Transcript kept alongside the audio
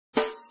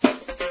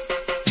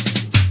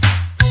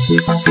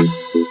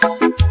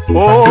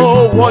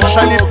Oh, what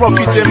shall it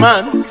profit a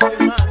man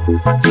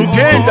to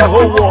gain the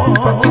whole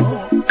world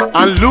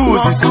and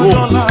lose his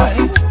soul?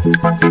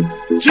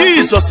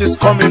 Jesus is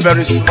coming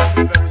very soon.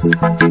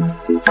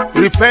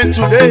 Repent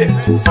today,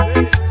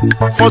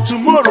 for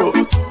tomorrow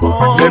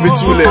may be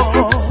too late.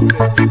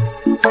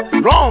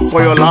 Run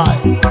for your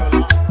life.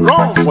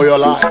 Run for your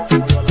life.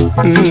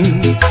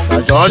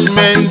 The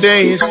judgment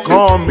day is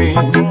coming,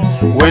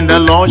 when the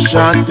Lord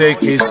shall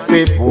take his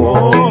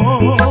people.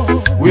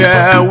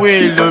 Where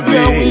will you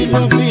be?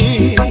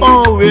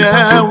 Oh,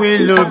 where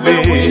will you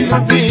be?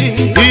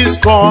 He's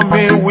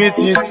coming with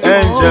his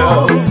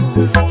angels.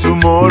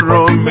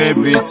 Tomorrow may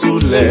be too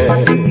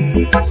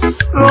late.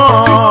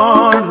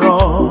 Run,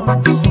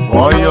 run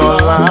for your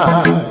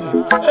life.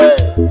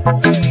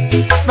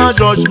 The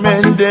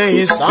judgment day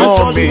is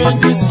coming,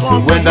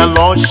 when the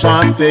Lord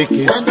shall take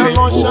his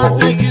people.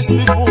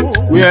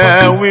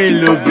 Where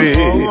will you be?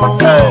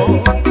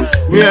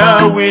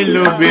 Where will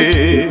you be?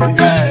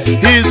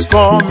 He's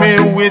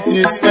coming with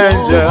his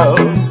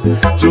angels.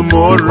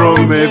 Tomorrow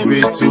may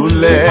be too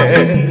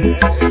late.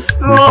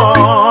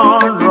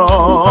 Run,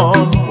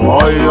 run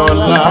for your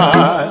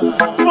life.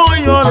 For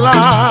your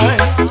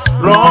life.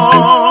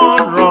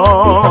 Run,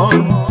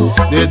 run.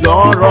 The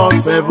door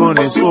of heaven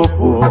is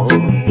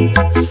open.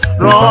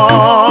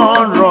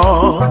 Run,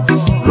 run,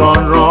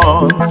 run,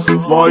 run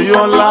for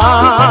your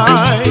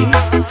life.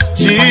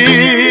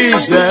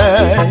 Jesus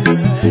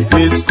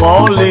is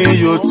calling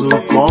you to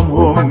come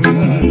home.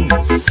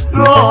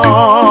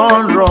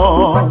 Run,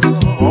 run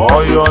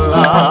for your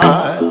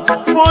life.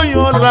 For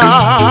your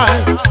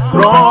life.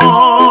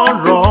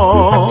 Run,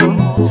 run.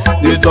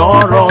 The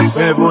door of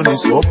heaven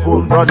is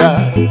open,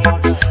 brother.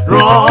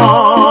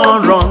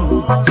 Run, run,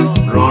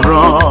 run,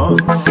 run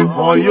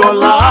for your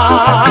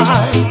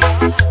life.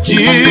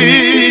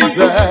 Jesus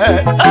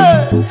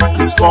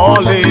is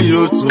calling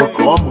you to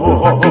come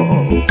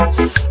home.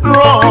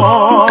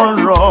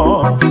 Run,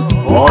 run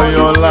for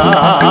your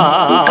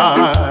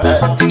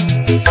life.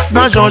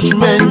 The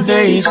judgment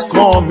day is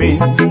coming,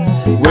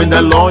 when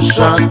the Lord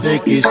shall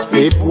take his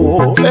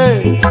people.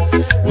 Hey,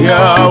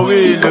 where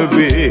will you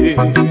be?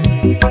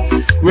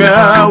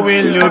 Where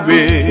will you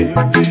be?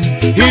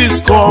 He's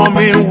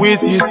coming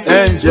with his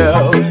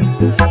angels.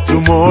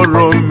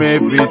 Tomorrow may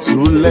be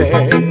too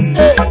late.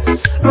 Hey,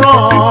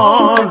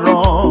 run,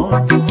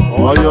 run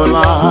for your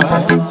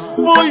life.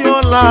 For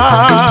your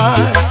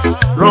life.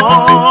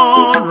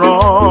 Run,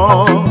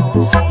 run.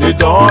 The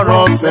door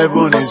of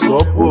heaven is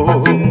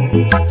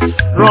open.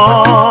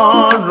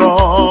 Run,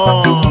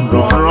 run,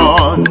 run,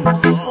 run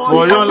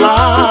for your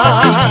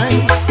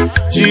life.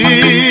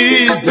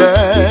 Jesus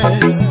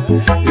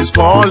is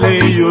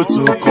calling you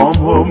to come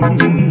home.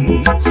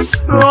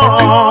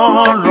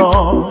 Run,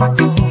 run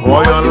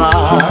for your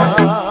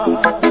life.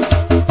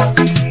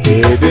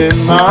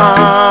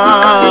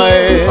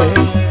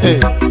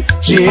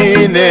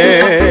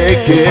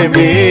 Chineke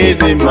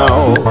midima o,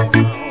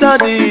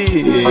 Daddy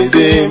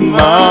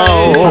idima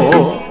o,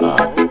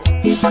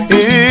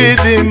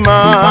 idima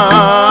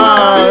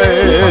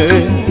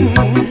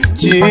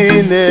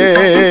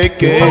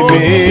Chineke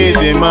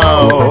midima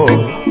o,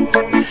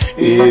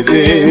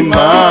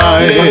 idima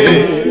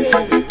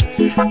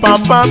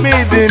Papa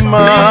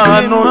midima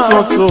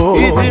n'ụtụtụ,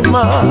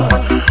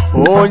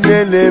 onye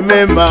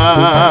na-emema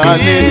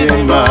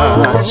n'idima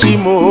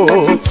Chimo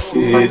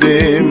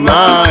idima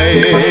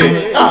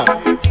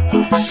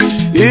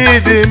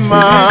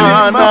idima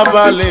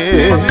n'abalị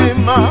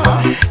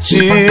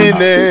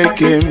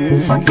Chineke m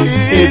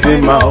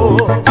idima o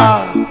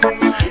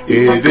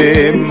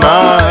idima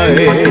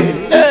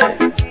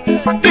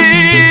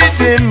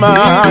idima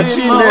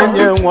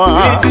Chinenye nwa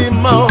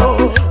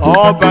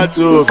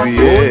ọbata obi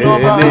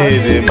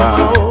n'idima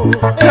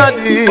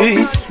Daddy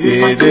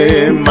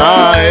idima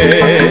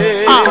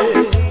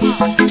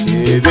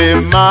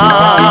idima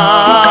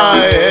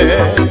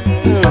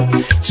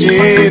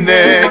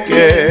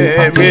Chineke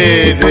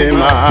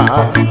midima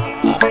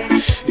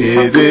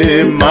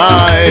idima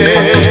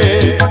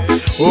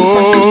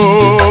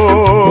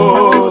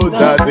oh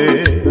Daddy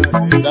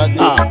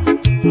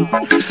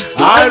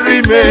I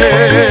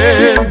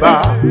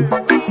remember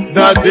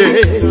that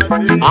day.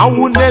 I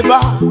will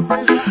never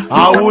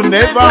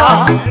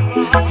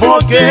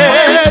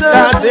forget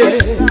that day.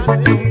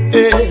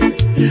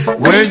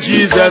 When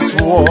Jesus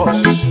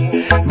washed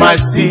my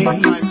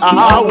sins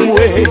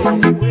away.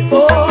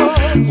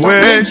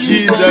 When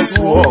Jesus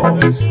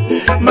washed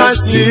my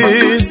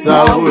sins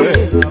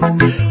away.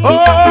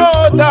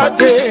 Oh, that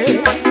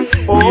day.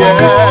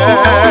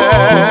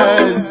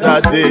 Yes,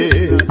 that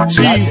day.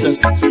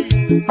 Jesus.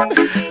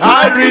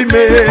 I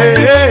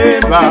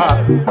remember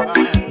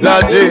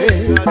that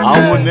day. I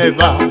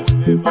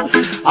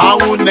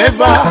will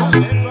never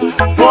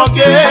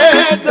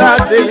forget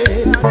that day.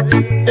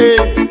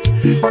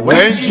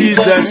 When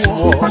Jesus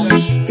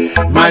washed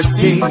my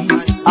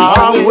sins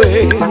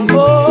away.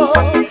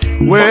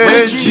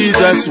 When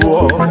Jesus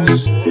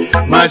washed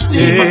my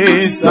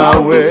sins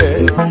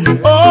away.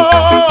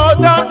 Oh,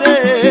 that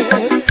day.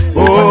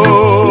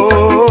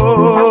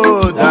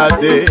 Oh, that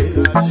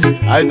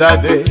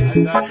that day,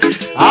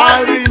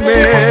 I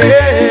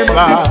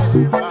remember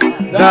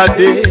that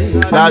day.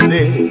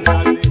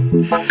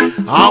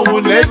 I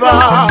will never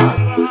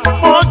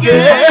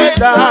forget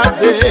that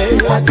day.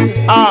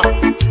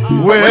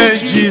 When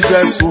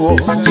Jesus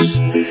washed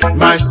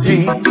my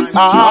sins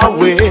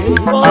away.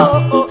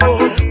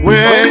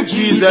 When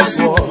Jesus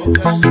washed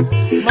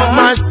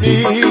my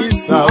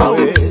sins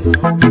away.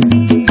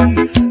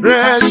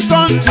 Rest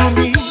unto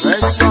me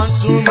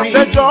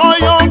the joy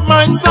of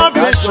my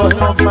salvation,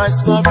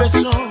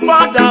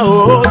 Father,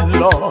 oh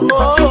Lord,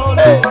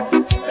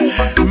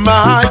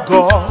 my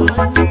God.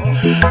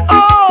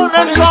 Oh,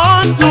 rest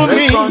unto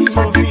me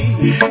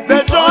the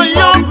joy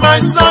of my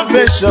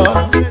salvation.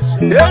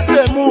 Yes,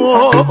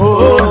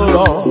 oh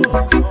Lord,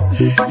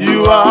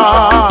 you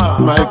are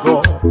my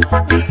God.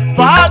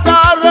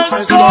 Father,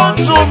 rest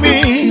unto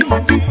me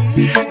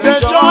the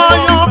joy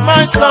of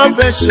my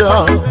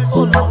salvation.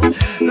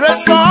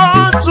 Rest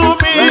unto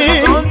me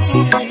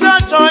the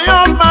joy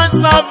of my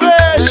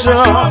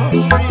salvation.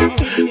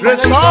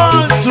 Rest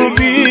unto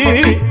me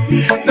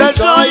the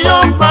joy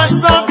of my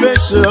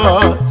salvation.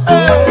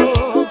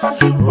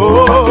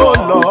 Oh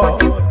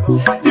Lord,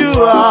 you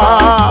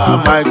are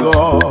my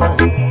God.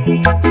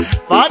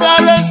 Father,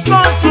 rest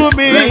unto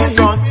me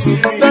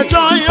the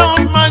joy of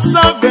my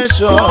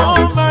salvation.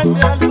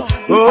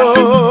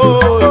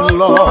 Oh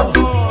Lord,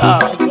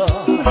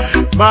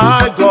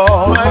 my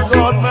God,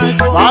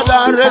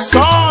 Father, rest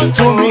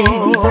unto me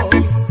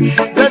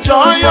the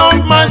joy of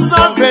my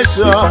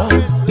salvation.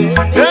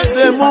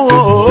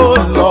 Oh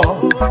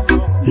Lord,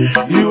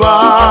 you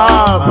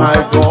are my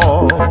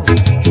God.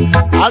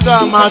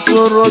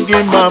 Agamaturu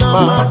gi mama,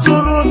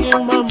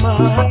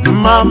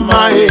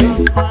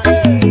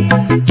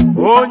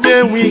 onye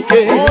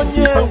wike,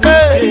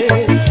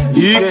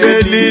 ike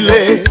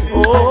lile.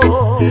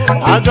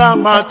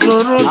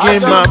 Agamaturu gi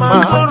mama,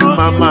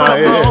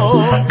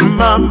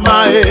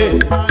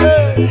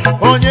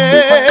 onye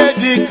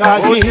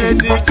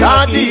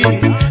dikagi,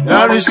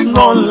 there is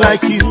none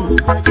like you.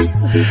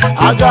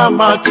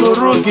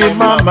 Agamaturu gi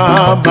mama,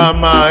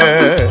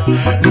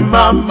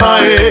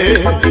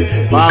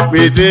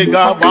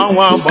 papidega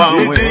bawa,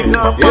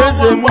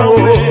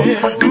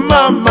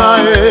 mama,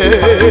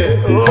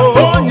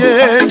 onye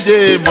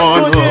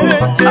demono,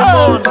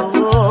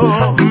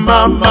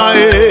 mama,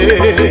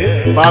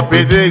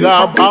 papidega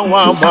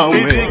bawa,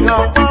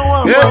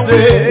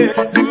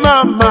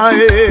 mama,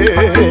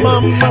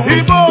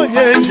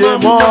 ibonye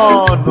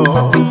demono,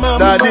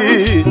 daddy,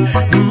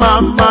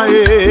 mama,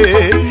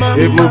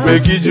 ebube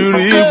gijuru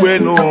igwe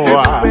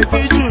n'ụwa,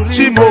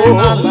 chimo,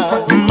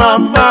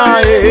 mama,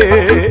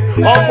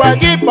 ọgwa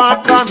gị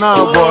paka na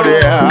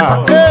borea,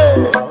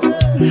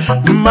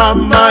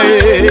 mama,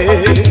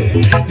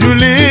 you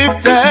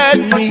lifted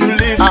me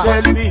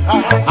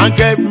and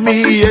gave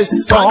me a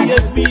song.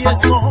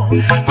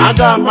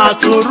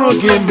 Agamaturu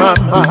gi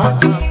mama,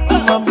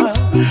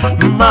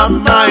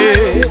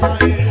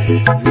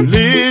 you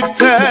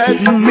lifted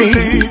me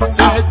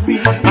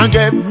and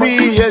gave me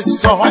a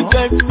song.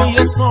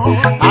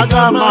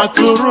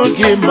 Agamaturu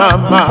gi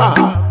mama,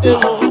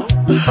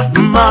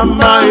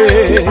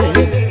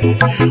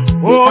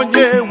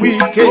 onye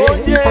wike,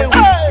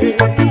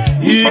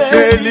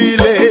 ike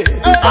lile.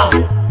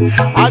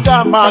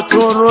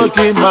 Agamaturu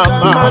gi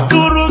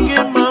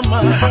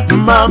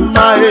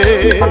mama,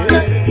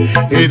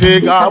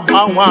 ediga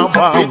bawa,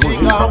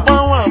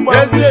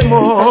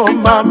 ezemo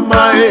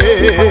mama,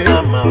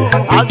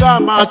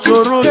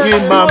 agamaturu gi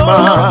mama,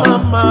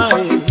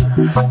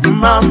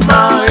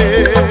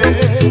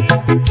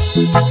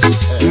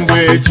 mgbe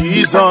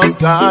Jesus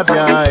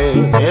ga-abịa,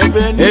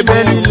 ebe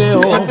niile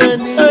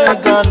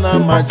ga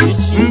na-ama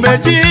jijiji. Mgbe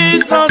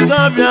Jesus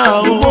ga-abịa,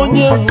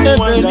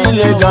 ebe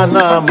niile ga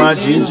na-ama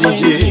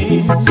jijiji.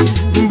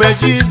 Mgbe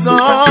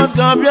Jesus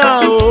ga-abịa,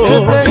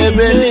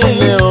 ebe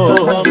niile,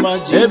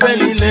 ebe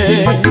niile.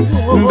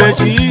 Mgbe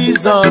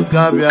Jesus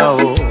ga-abịa,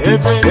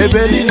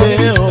 ebe niile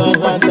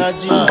ga-ana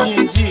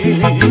jijiji.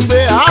 Mgbe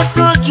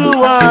aka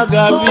Jụwa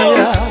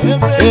ga-abịa,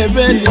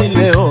 ebe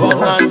niile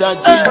ga-ana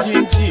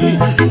jijiji.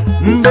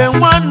 Mgbe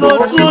nwanne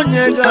otu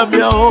onye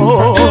ga-abịa,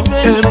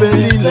 ebe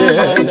niile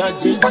ga-ana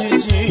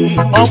jijiji.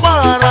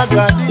 Ọgbaghara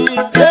ga-adị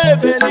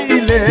ebe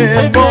niile,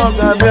 mgbe ọ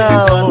ga-abịa,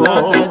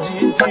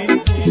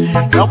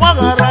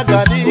 ọgbaghara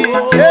ga-adị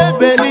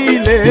ebe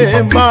niile,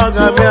 mgbe ọ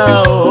ga-abịa.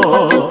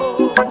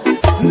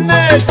 Nne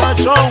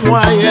ga-achọ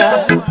nwa ya,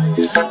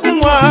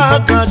 nwa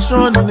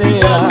ga-achọ nne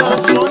ya,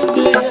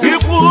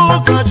 ikwu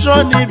ga-achọ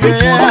n'ibe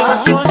ya,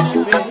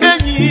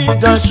 enyi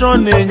ga-achọ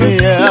n'enyi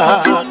ya.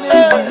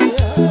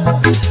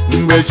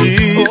 Mgbe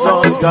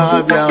Jizọs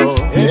ga-abịa,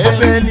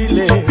 ebe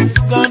niile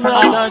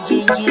ga-ana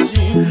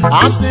jijiji.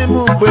 Asị m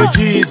mgbe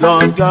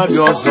Jizọs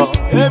ga-abịa ọzọ,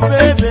 ebe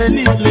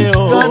niile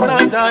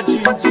ga-ana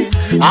jijiji.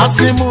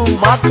 Asị m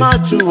mgbe aka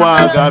Jụwa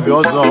ga-abịa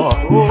ọzọ,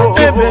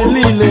 ebe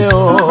niile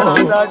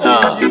ga-ana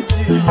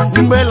jijiji.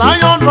 Mgbe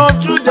Lion of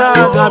Judah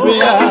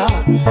ga-abịa,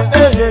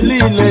 ebe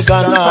niile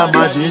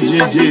ga-ana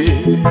jijiji.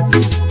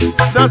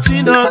 The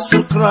sinners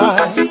will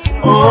cry,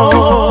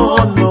 oh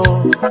no,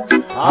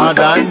 and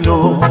I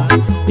know,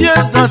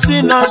 yes, the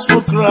sinners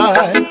will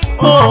cry,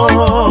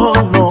 oh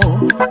no,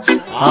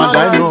 and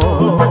I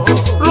know,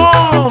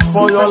 run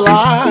for your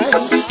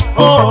life,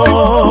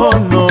 oh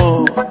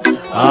no,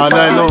 and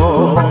I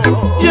know,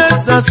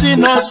 yes, the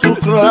sinners will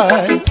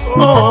cry,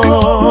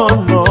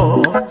 oh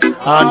no,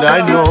 and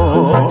I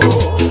know,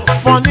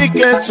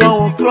 fornicator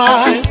will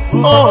cry,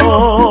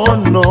 oh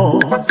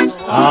no,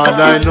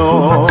 and I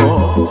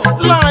know,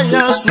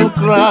 liars will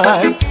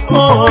cry,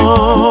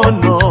 oh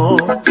no,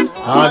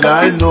 and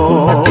I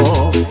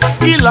know,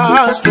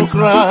 killers will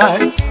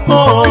cry,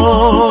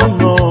 oh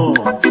no,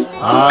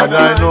 and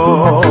I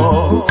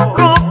know,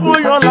 run for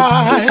your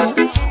life,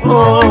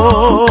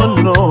 oh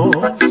no,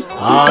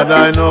 and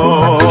I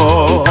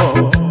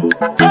know,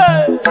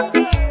 hey,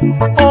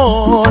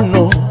 oh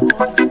no,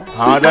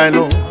 and I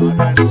know,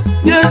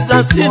 yes,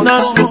 the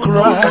sinners will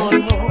cry,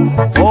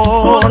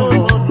 oh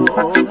no,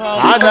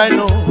 and I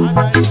know,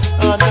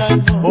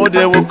 oh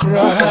they will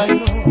cry,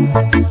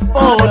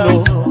 oh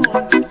no,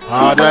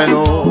 and I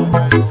know,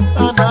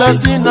 the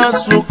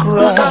sinners will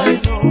cry,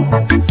 oh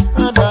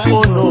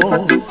no,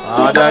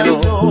 and I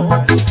know,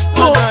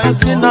 oh the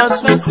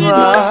sinners will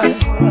cry,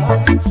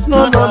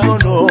 no no no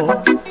no,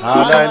 and I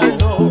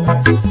know,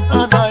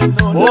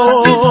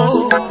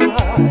 oh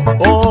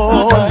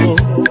oh no,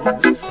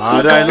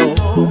 and I know,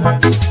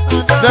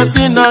 the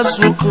sinners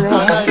will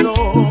cry,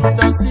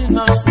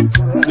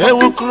 they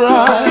will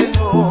cry,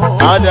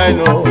 and I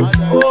know,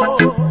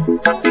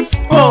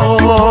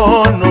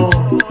 oh no,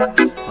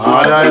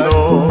 and I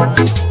know,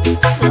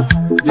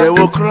 they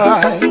will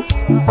cry,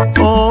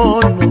 oh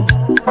no,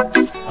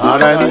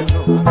 and I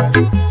know,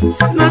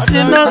 the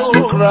sinners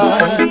will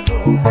cry,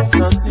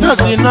 the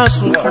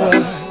sinners will cry,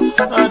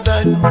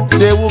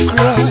 they will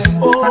cry,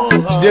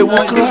 they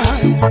will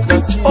cry,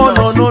 oh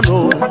no no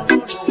no,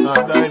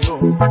 and I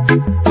know,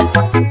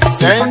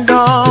 send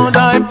down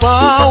thy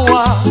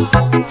power,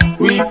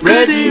 we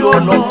pray thee, O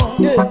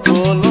Lord,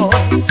 O Lord,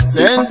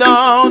 send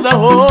down the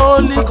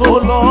Holy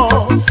Ghost,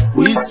 Lord,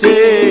 we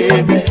say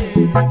amen.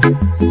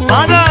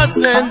 Father,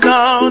 send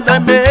down thy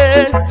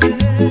mercy,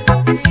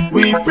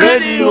 we pray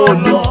thee, O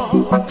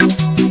Lord,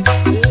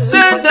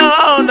 send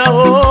down the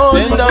Holy,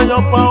 send down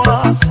your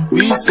power,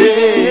 we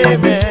say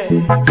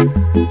amen.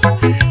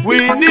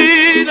 We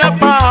need a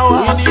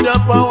power, we need a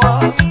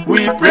power,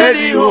 we pray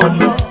thee, O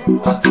Lord,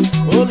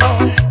 oh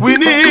Lord, we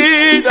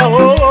need the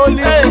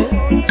Holy,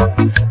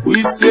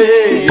 we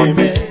say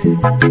amen,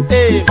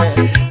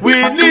 amen. We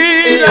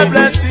need a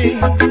blessing,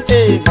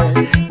 amen.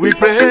 We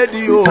pray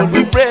thee, O Lord,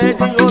 we pray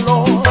thee, O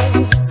Lord,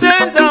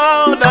 send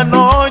down the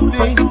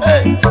anointing,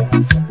 hey.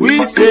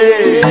 We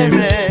say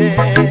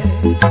amen.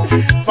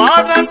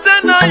 Father,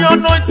 send down your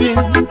anointing,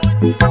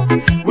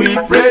 we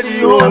pray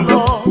thee, O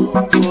Lord,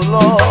 O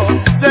Lord,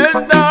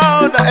 send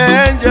down the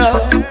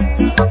angels,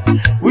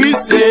 we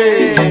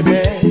say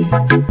amen,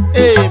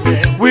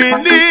 amen. We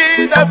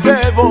need a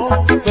favor,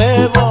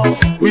 favor,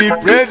 we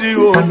pray thee,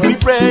 O Lord, we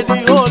pray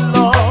thee, O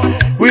Lord,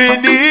 we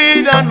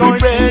need anointing, we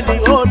pray thee,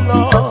 O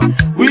Lord,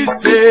 we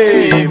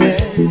say amen.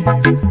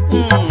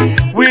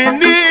 We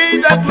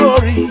need a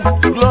glory,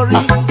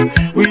 glory,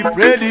 we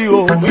pray thee,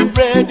 O Lord, we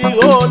pray thee,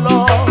 O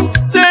Lord,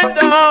 send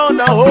down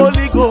the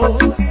Holy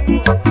Ghost,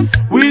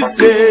 we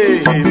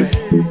say amen.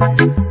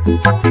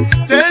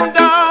 Send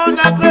down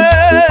the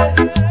grace,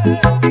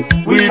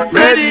 we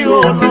pray thee,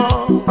 O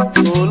Lord,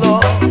 O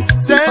Lord,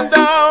 send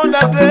down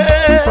the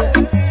grace,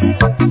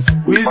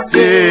 we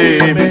say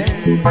amen.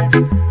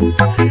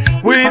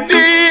 We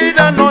need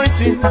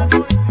anointing,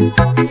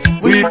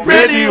 we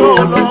pray thee, O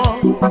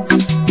Lord,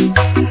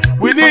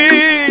 we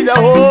need the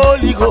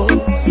Holy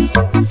Ghost,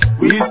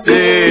 we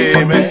say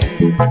amen.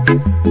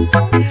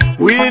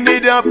 We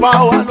need the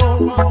power,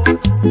 Lord,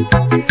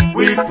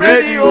 we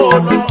pray thee, O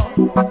Lord,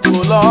 O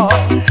Lord,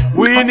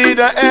 we need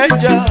the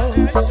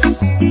angels,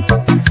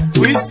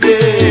 we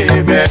say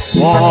amen.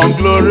 One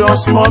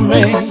glorious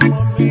moment,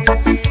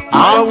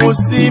 I will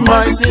see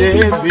my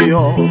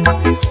Savior.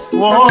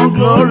 One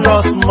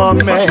glorious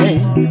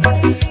moment,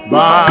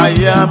 by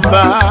and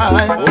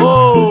by,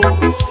 oh,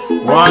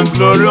 one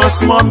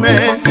glorious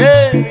moment,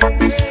 hey,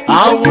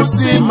 I will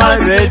see my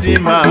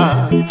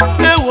Redeemer.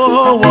 Hey,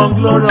 oh, one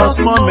glorious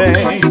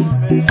moment,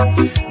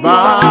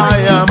 by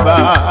and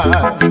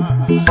by,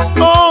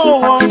 oh,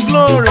 one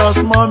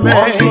glorious moment,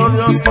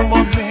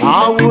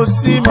 I will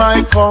see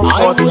my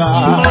Comforter.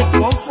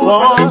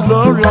 One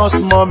glorious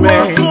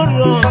moment,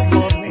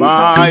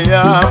 by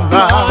and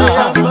by,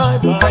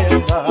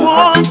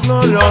 one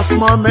glorious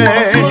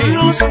moment,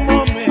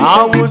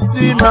 I will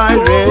see my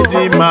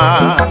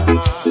Redeemer.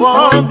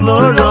 One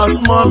glorious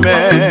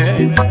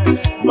moment,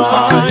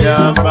 by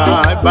and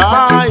by,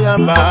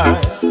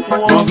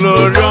 one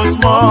glorious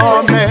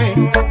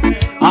moment,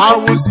 I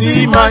will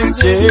see my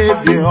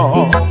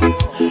Savior.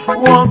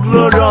 One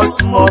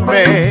glorious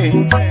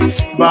moment,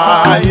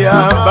 by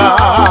and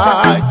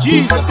by,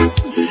 Jesus.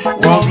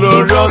 One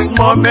glorious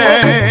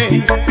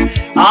moment,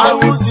 I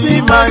will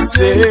see my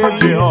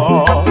Savior.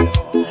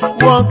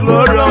 One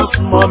glorious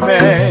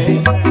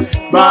moment,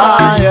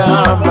 by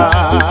and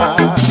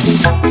by.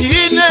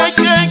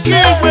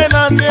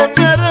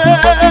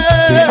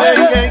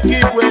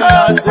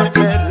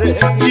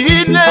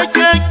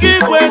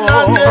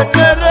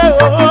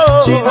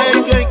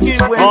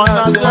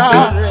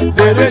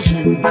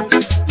 generation.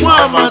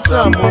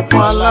 Mwamata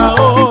mukwala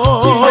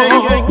o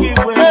Chineke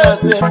kiwe na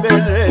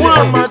sebere.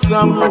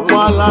 Mwamata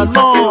mukwala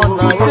no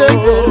na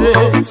sebere.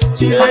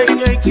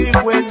 Chineke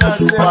kiwe na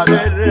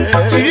sebere.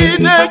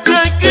 Chineke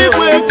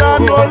kiwe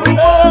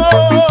ganolumo.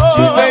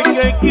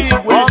 Chineke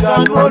kiwe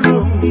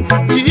ganolumo.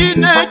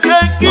 Chineke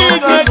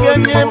kiwe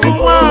genye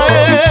mwa.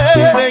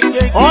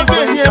 Chineke kiwe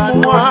genye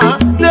mwa.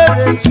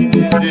 Dere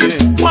Chineke.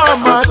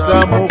 Mwamata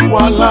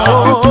mukwala o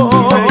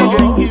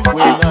Chineke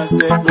kiwe na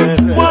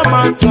sebere.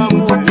 Mwamata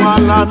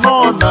mukwala no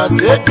na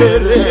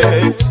sebere.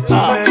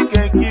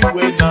 Chineke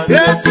kiwe na sebere.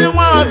 Yesi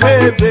mwa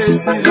bebe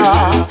sila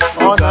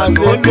o na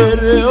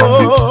sebere o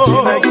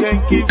Chineke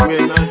kiwe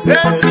na sebere.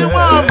 Yesi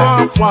mwa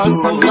mwa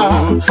sila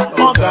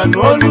o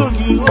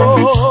ganolugi o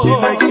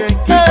Chineke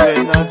kiwe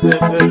na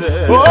sebere.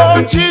 O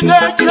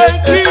Chineke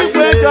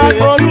kiwe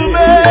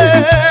ganolume.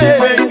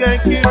 Chineke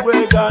kiwe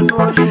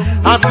ganolume.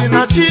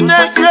 Asina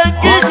Chineke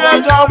kiwe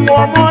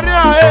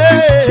gawomorya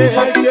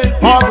Chineke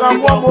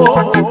ogawombo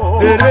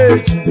ere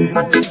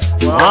Chineke.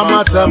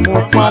 Mwamata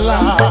mukwala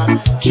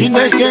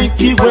Chineke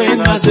kiwe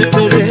na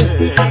sebere.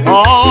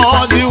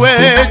 All the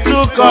way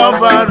to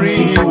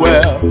Calvary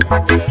well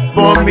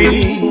for me,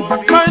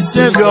 my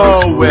Savior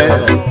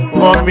well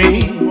for me,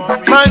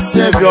 my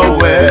Savior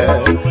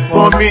well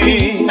for me.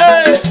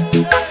 Hey.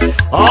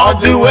 All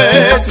the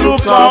way to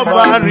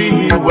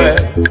Calvary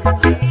well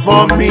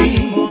for me,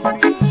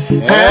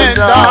 and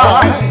I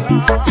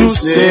to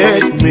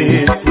set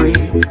me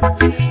free,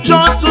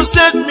 just to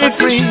set me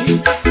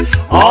free.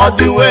 All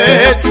the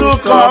way to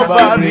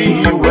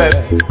Calvary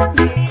well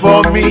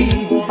for me,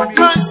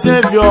 my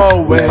Savior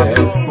well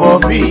for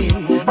me,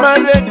 my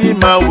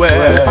Redeemer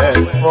well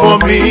for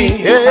me.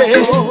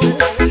 Hey.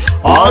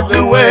 All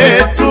the way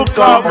to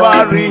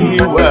Calvary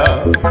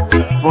well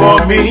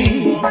for me,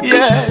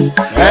 yes,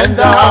 and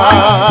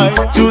I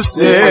to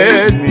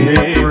set me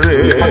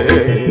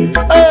free.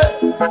 Hey.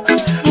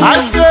 I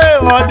say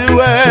all the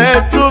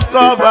way to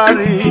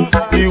Calvary,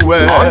 He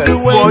went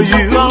for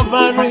you,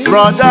 Calvary.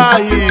 Brother,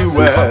 He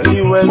went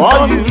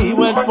for you,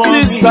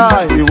 sister,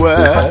 He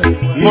went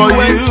for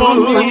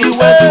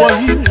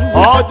you,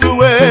 all the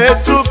way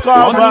to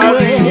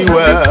Calvary, He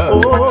went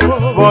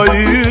for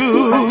you,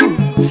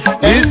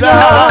 He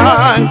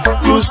died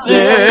to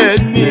set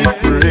me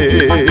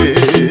free.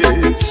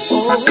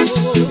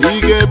 He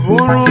gave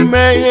Buru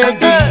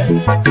Meyege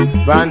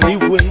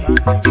Baniwe,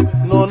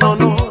 no.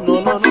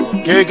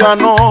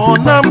 Kegano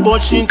nambo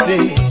shinte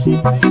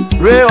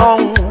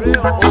reon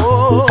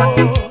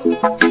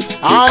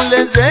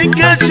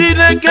alezenge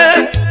Chineke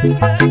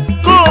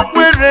ko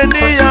kwere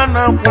ni ya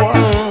na kwa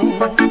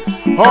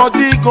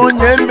odigo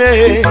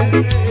nyeme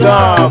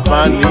ga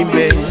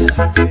banime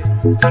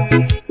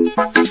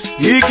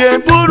ike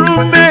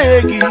buru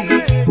megi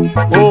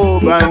o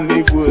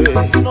banigwe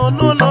no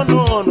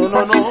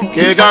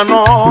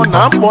kegano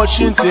nambo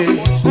shinte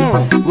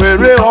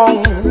were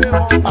on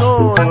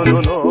no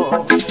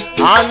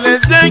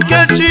alezenge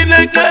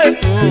Chineke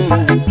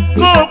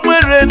ko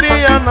kwere ni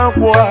ya na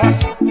kwa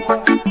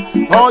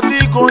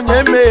odigo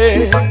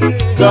nyeme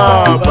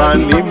ga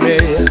banime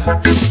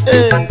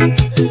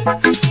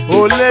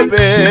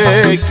olebe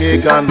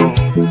kegano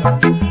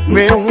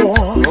mewo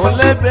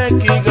olebe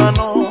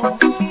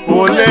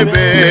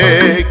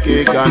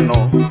kegano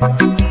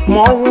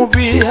mo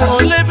wubi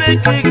olebe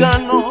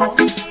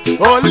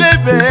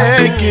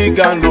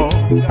kegano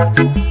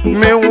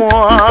mewo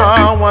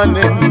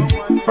wanem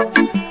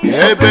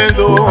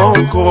ebendo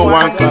ko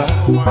wanka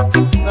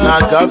na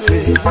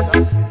gafe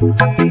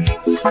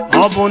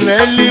obu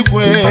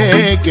n'eligwe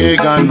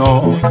kegano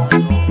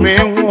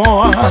mewo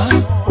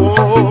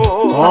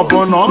obu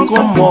n'ọkụ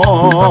mmụọ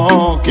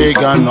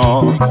kegano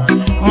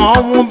ma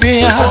ọnwụ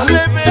bịa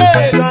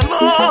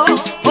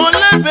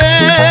olebe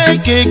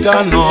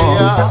kegano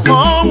ma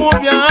ọnwụ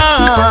bịa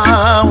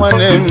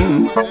nwanne m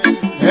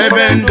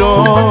ebe ndụ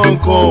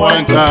nkụwa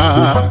nka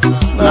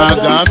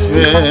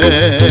na-agafe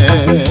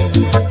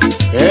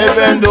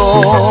ebe ndụ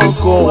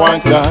nkụwa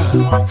nka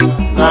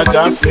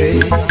na-agafe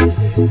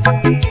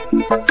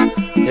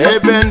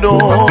ebe ndụ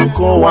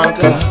nkụwa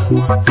nka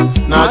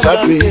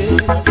na-agafe.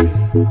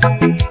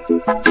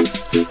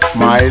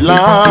 My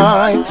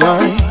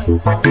lifetime,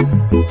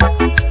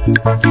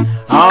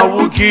 I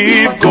will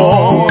give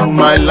God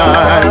my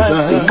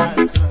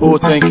lifetime. Oh,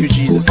 thank you,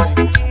 Jesus.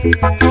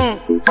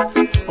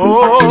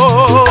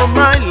 Oh,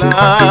 my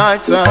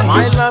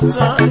lifetime,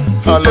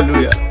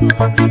 hallelujah.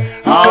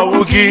 I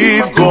will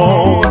give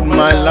God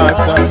my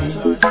lifetime.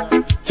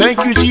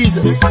 Thank you,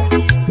 Jesus.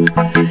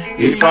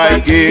 If I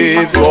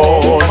give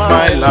God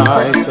my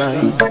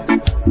lifetime,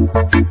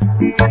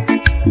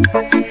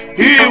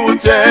 He will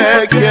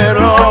take care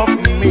of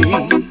me.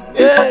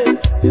 Yeah.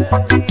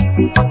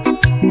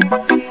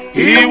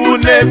 He will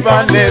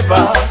never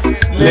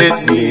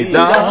let me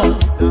down.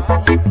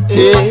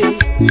 Yeah.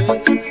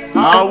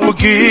 I will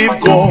give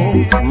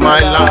God my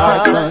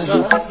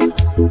lifetime.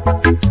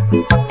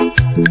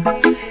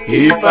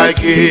 If I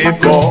give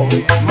God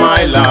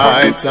my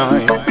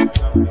lifetime,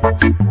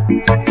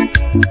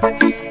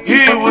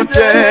 He will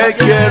take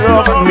care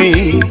of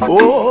me.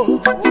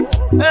 Oh,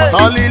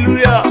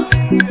 hallelujah.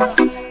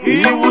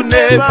 He will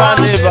never,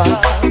 never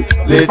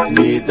let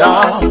me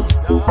down.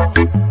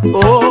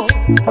 Oh,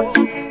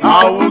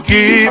 I will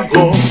give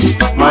God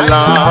my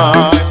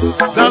life.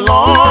 The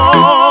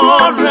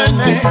Lord reign.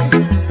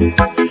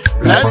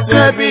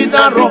 Blessed be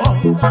the rock.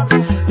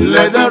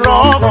 Let the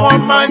rock of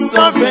my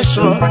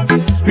salvation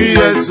be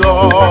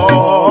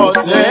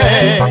exalted.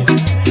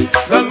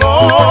 The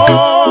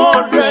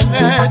Lord reign.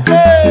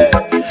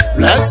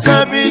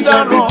 Blessed be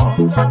the rock.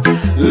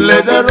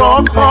 Let the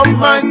rock of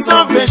my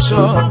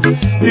salvation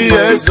be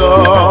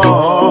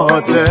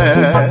exalted.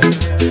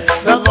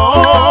 The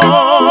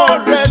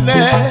Lord reign.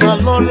 The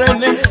Lord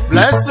reign.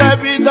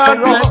 Blessed be the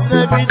rock.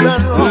 Blessed be the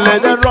rock.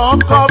 Let the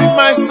rock of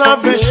my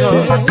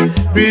salvation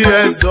be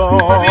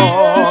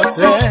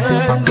exalted.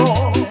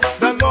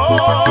 The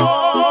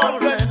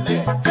Lord reign.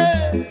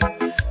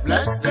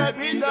 Blessed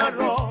be the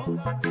rock.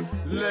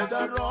 Let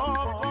the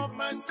rock of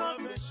my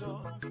salvation